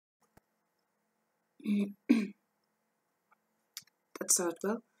That started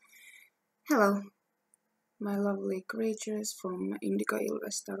well. Hello, my lovely creatures from Indica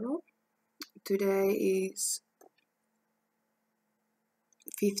Ilvestaro. Today is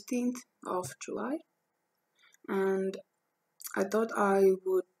 15th of July, and I thought I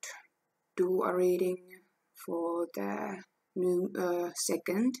would do a reading for the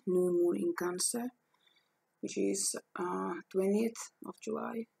second new moon in Cancer, which is 20th of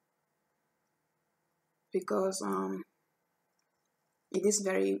July, because it is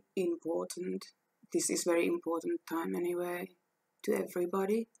very important. This is very important time anyway to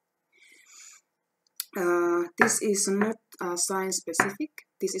everybody. This is not sign specific.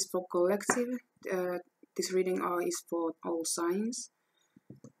 This is for collective. This reading is for all signs.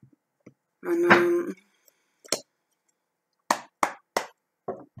 And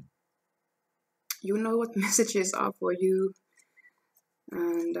you know what messages are for you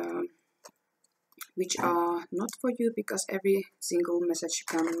and which are not for you, because every single message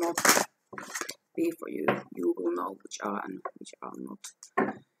cannot be for you. You will know which are and which are not.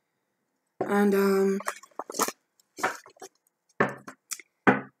 And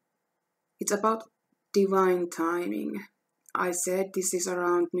it's about divine timing. I said this is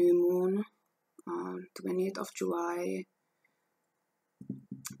around new moon, 20th of July,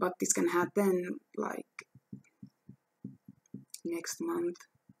 but this can happen like next month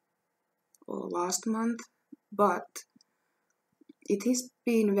or last month. But it has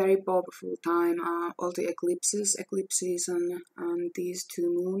been very powerful time. All the eclipses and these two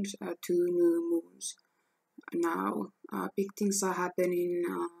new moons. Now big things are happening.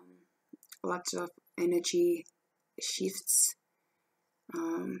 Lots of energy shifts.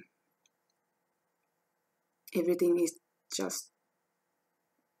 Everything is just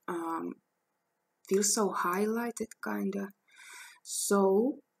feels so highlighted, kinda.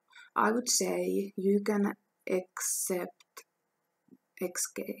 So I would say you can exit,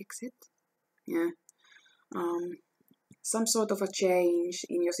 some sort of a change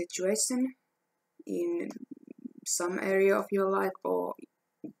in your situation, in some area of your life or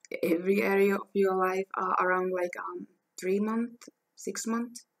every area of your life, around like 3 month, 6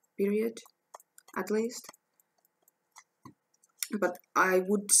 month period at least. But I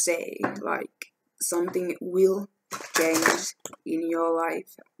would say like something will change in your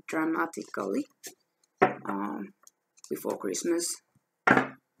life dramatically before Christmas.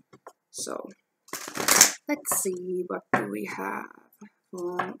 So let's see, what do we have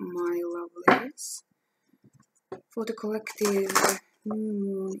for my lovelies? For the collective new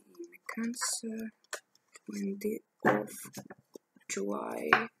moon in Cancer, 20th of July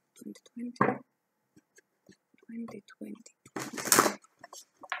 2020.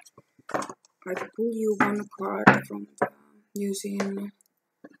 I pull you one card from the using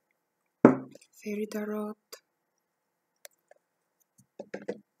Fairy Tarot.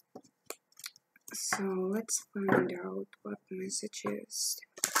 So let's find out what messages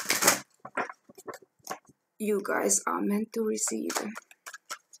you guys are meant to receive.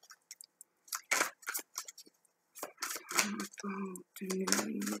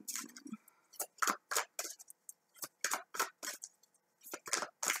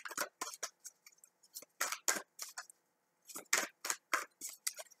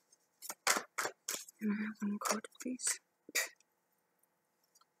 Can I have one card, please?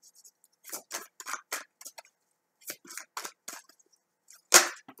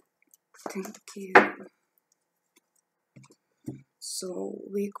 Thank you. So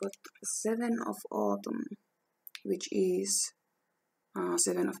we got 7 of Autumn, which is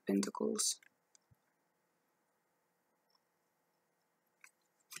 7 of Pentacles.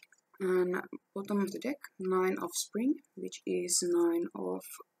 And bottom of the deck, 9 of Spring, which is 9 of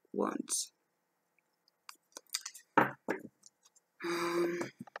Wands.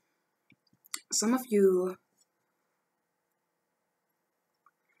 Some of you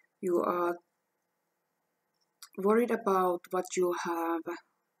are worried about what you have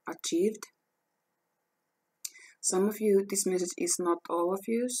achieved. Some of you, this message is not all of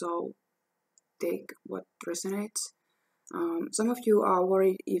you, so take what resonates. Some of you are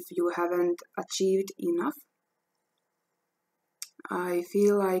worried if you haven't achieved enough. I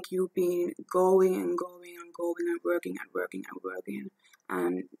feel like you've been going and working,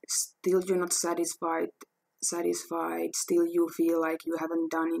 and still you're not satisfied. Still you feel like you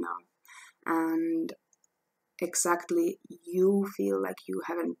haven't done enough, and exactly, you feel like you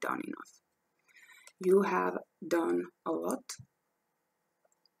haven't done enough. You have done a lot.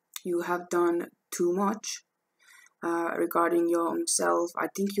 You have done too much regarding your own self. I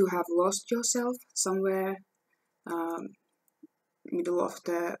think you have lost yourself somewhere middle of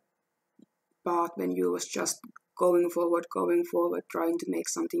the path when you was just going forward, trying to make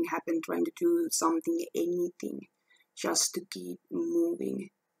something happen, trying to do something, anything, just to keep moving.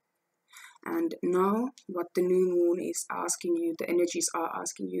 And now what the new moon is asking you, the energies are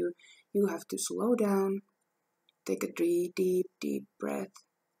asking you, you have to slow down, take a deep breath,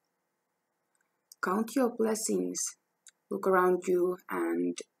 count your blessings, look around you,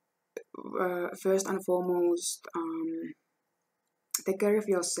 and first and foremost, take care of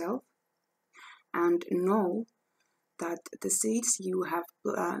yourself, and know that the seeds you have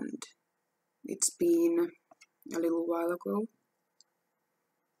planted, it's been a little while ago,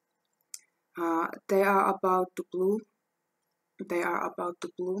 they are about to bloom. They are about to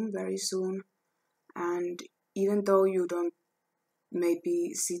bloom very soon, and even though you don't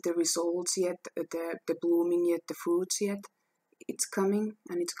maybe see the results yet, the blooming yet, the fruits yet, it's coming,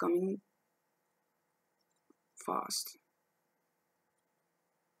 and it's coming fast.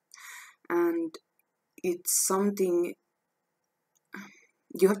 And it's something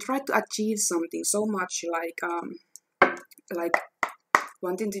you have tried to achieve, something so much like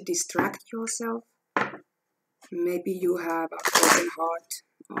wanting to distract yourself. Maybe you have a broken heart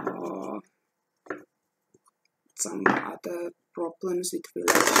or some other problems with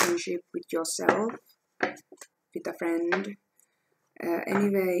relationship with yourself, with a friend.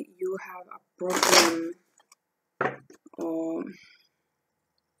 Anyway, you have a problem or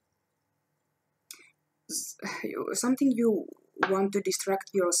something you want to distract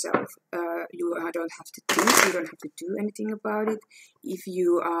yourself. You don't have to think, you don't have to do anything about it. If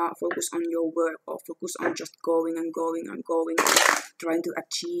you are focused on your work or focus on just going and trying to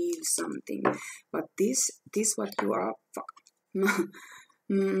achieve something. But this what you are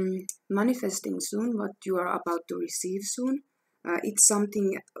manifesting soon, what you are about to receive soon, it's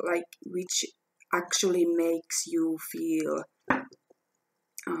something like which actually makes you feel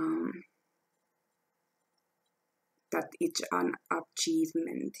that it's an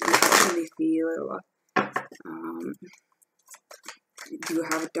achievement. You actually feel you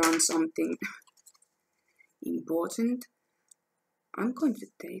have done something important. I'm going to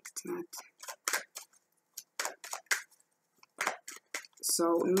take that.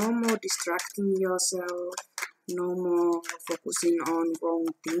 So no more distracting yourself, no more focusing on wrong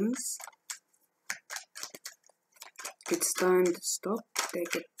things. It's time to stop,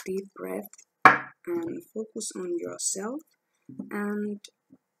 take a deep breath, and focus on yourself and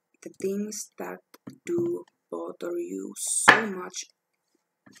the things that do bother you so much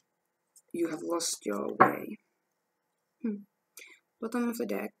you have lost your way. Bottom of the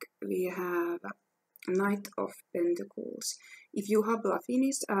deck, we have Knight of Pentacles. If you habla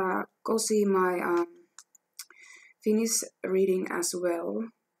Finnish, go see my Finnish reading as well.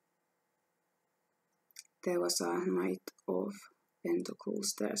 There was a Knight of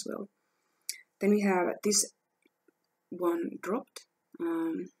Pentacles there as well. Then we have this one dropped,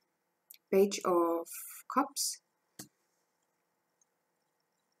 Page of Cups.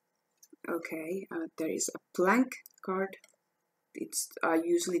 Okay, there is a blank card. I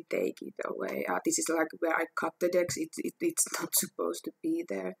usually take it away. This is like where I cut the decks. It's not supposed to be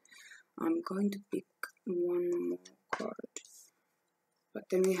there. I'm going to pick one more card. But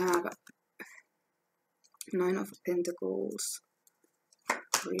then we have Nine of Pentacles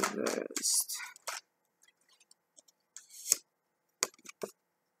reversed.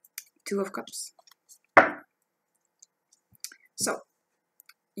 Two of Cups. So,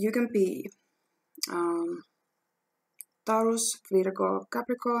 you can be Taurus, Virgo,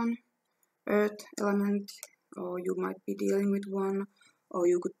 Capricorn, Earth element, or you might be dealing with one, or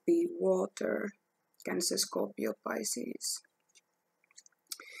you could be Water, Cancer, Scorpio, Pisces.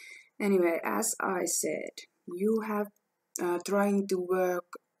 Anyway, as I said, you have trying to work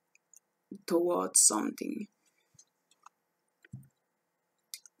towards something,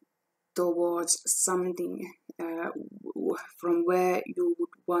 from where you would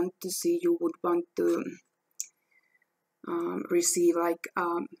want to see, you would want to receive like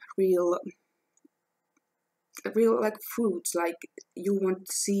real like fruits, like you want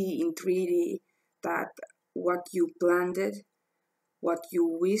to see in 3D that what you planted, what you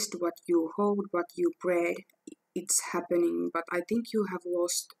wished, what you hoped, what you prayed, it's happening. But I think you have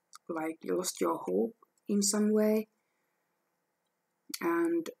lost your hope in some way,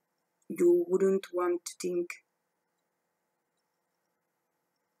 and you wouldn't want to think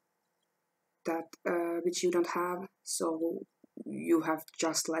that which you don't have, so you have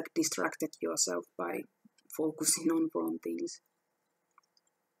just like distracted yourself by focusing on wrong things.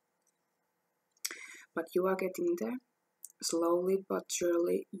 But you are getting there. Slowly but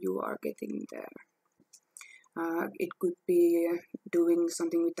surely you are getting there. It could be doing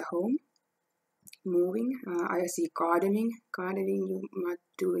something with the home. moving. I see gardening. Gardening, you might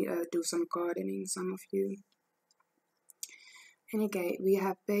do some gardening, some of you. Anyway, we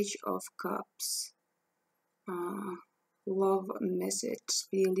have Page of Cups. Love message,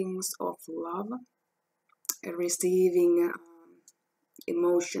 feelings of love, receiving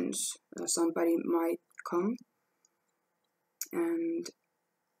emotions. Somebody might come and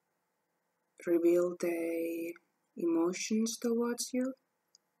reveal their emotions towards you.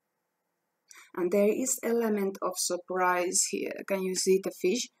 And there is element of surprise here. Can you see the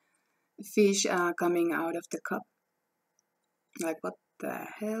fish coming out of the cup? Like, what the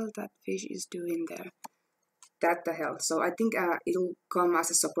hell that fish is doing there? That the hell. So I think it'll come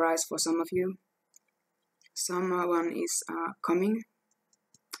as a surprise for some of you. Someone is coming.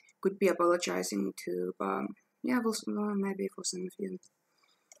 Could be apologizing to, yeah, well, maybe for some of you.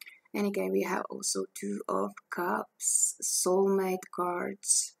 Anyway, we have also Two of Cups, soulmate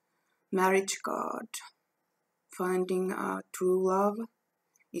cards, marriage card, finding true love.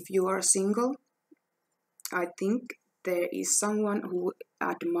 If you are single, I think there is someone who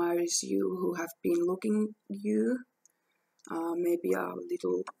admires you, who have been looking at you maybe a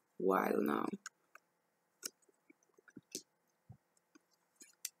little while now.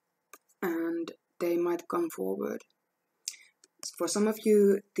 And they might come forward. For some of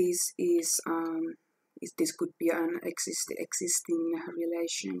you, this could be an existing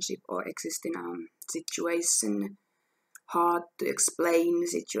relationship or existing situation, hard to explain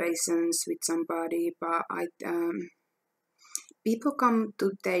situations with somebody, but people come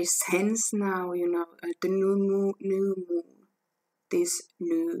to their sense now, you know, the new moon, this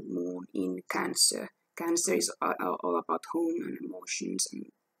new moon in Cancer. Cancer is all about home and emotions, and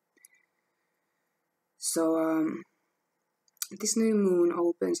so this new moon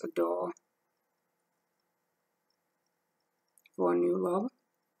opens a door for new love.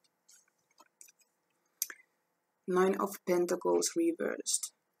 Nine of Pentacles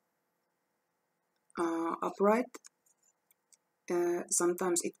reversed. Upright.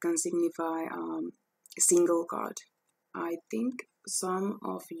 Sometimes it can signify single card. I think some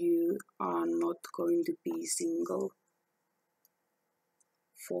of you are not going to be single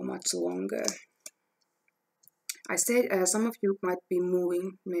for much longer. I said some of you might be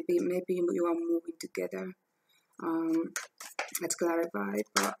moving. Maybe you are moving together. Let's clarify.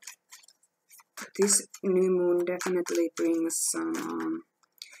 But this new moon definitely brings some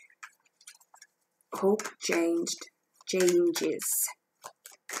hope, changes.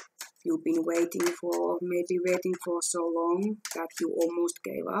 You've been waiting for so long that you almost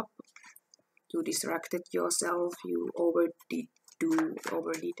gave up. You distracted yourself. You overdo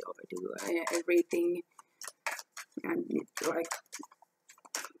everything. And like,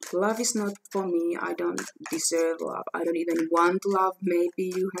 love is not for me. I don't deserve love. I don't even want love.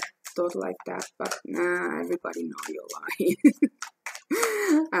 Maybe you had thought like that, but nah, everybody know you're lying.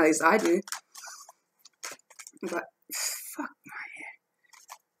 At least I do. But fuck my hair.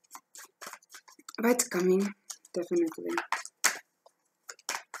 But it's coming, definitely.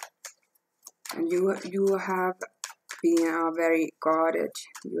 And you have been very guarded.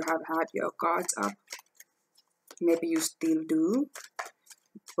 You have had your guards up. Maybe you still do.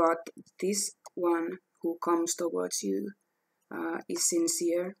 But this one who comes towards you is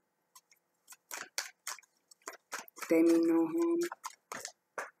sincere. They mean no harm.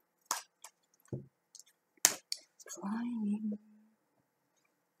 Flying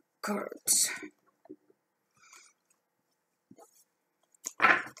cards.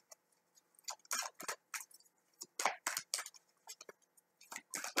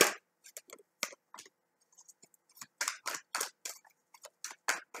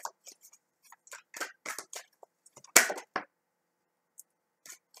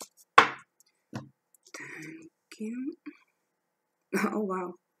 Thank you. Oh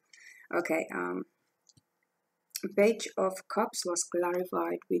wow. Okay. Page of Cups was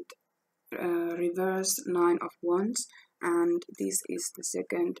clarified with reversed Nine of Wands, and this is the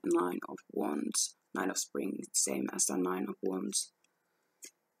second Nine of Wands. Nine of Spring is the same as the Nine of Wands.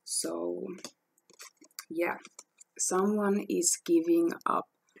 So yeah, someone is giving up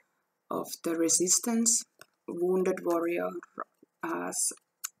of the resistance. Wounded warrior, as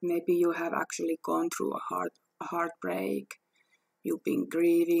maybe you have actually gone through a heartbreak. You've been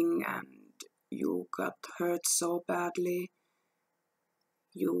grieving and you got hurt so badly.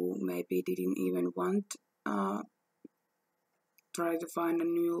 You maybe didn't even want try to find a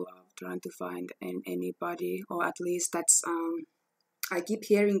new love, trying to find anybody, or at least that's I keep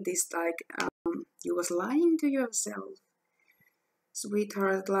hearing this like you was lying to yourself,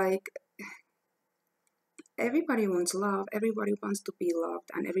 sweetheart. Like everybody wants love, everybody wants to be loved,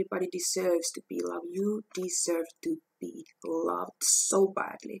 and everybody deserves to be loved. You deserve to be loved so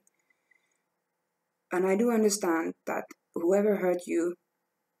badly. And I do understand that whoever hurt you,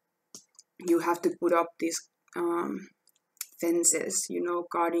 you have to put up these fences,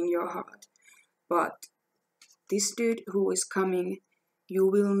 guarding your heart. But this dude who is coming, you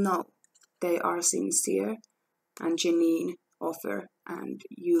will know they are sincere and genuine offer, and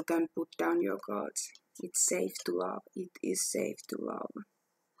you can put down your guards. It's safe to love. It is safe to love.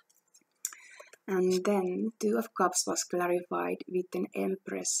 And then Two of Cups was clarified with an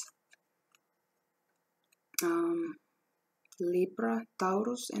Empress. Libra,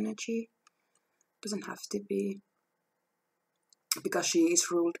 Taurus energy. Doesn't have to be, because she is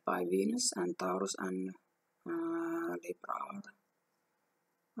ruled by Venus, and Taurus and Libra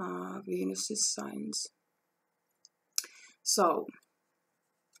are Venus's signs. So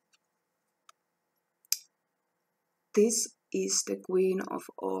this is the Queen of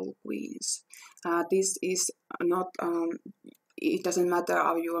all queens. This is not, it doesn't matter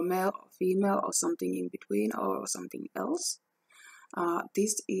are you a male or female or something in between or something else.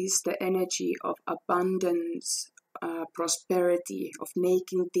 This is the energy of abundance, prosperity, of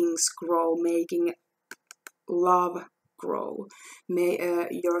making things grow, making love grow,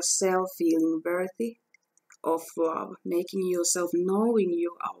 yourself feeling worthy of love, making yourself knowing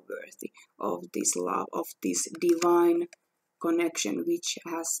you are worthy of this love, of this divine connection which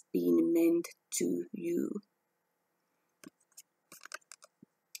has been meant to you.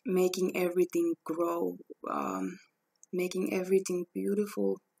 Making everything grow, making everything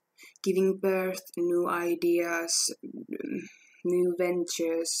beautiful, giving birth to new ideas, new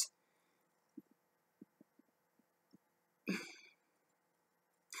ventures.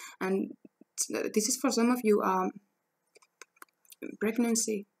 And this is for some of you,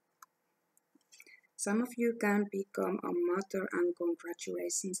 pregnancy. Some of you can become a mother, and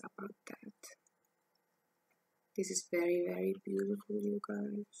congratulations about that. This is very, very beautiful, you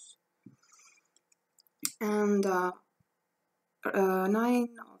guys. And Nine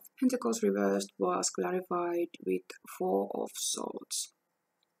of Pentacles reversed was clarified with Four of Swords.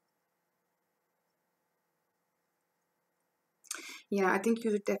 Yeah, I think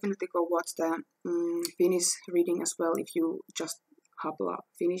you should definitely go watch the Finnish reading as well if you just habla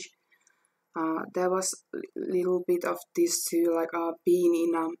Finnish. There was a little bit of this too, like being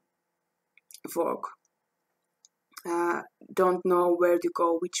in a fog. Don't know where to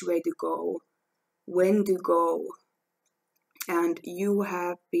go, which way to go, when to go. And you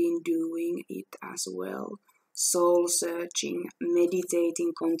have been doing it as well. Soul searching,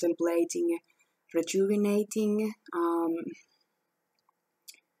 meditating, contemplating, rejuvenating.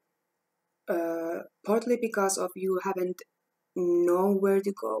 Partly because of you haven't know where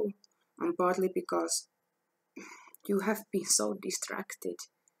to go, and partly because you have been so distracted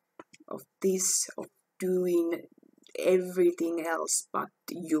of this, of doing everything else but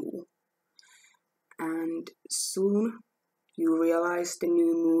you. And soon you realize the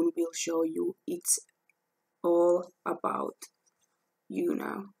new moon will show you it's all about you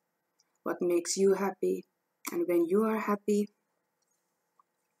now. What makes you happy, and when you are happy,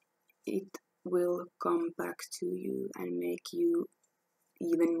 it will come back to you and make you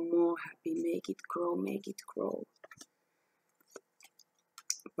even more happy, make it grow, make it grow.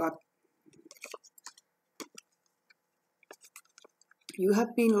 But you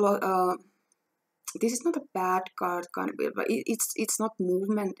have been, this is not a bad card, but it's not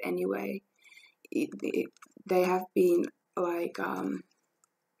movement anyway. They have been like,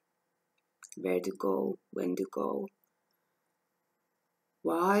 where to go, when to go,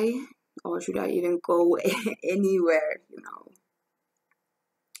 why, or should I even go anywhere,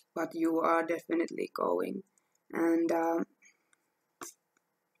 But you are definitely going. And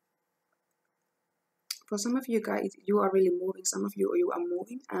for some of you guys, you are really moving. Some of you are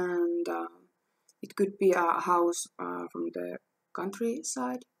moving, and it could be a house from the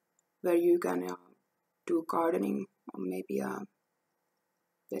countryside where you can do gardening, or maybe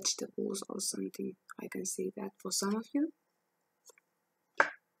vegetables or something. I can see that for some of you.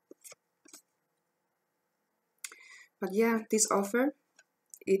 But yeah, this offer,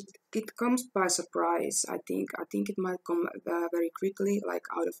 it comes by surprise. I think it might come very quickly, like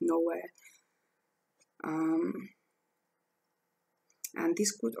out of nowhere. And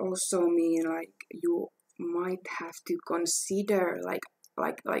this could also mean like you might have to consider like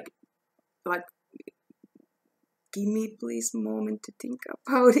give me please a moment to think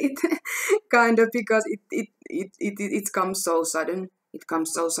about it, kind of, because it comes so sudden. It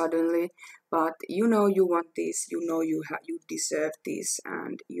comes so suddenly, but you want this. You deserve this,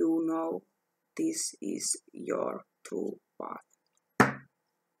 and this is your true path.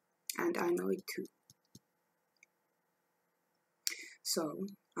 And I know it too. So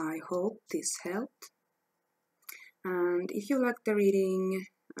I hope this helped. And if you like the reading,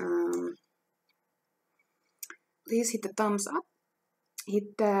 please hit the thumbs up,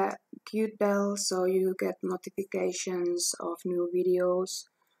 hit the cute bell so you get notifications of new videos.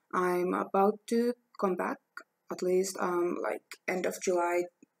 I'm about to come back, at least like end of July,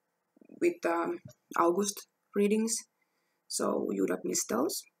 with August readings, so you don't miss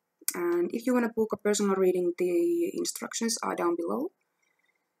those. And if you want to book a personal reading, the instructions are down below.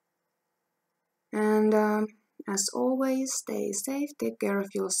 And as always, stay safe, take care of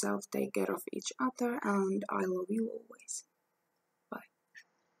yourself, take care of each other, and I love you always.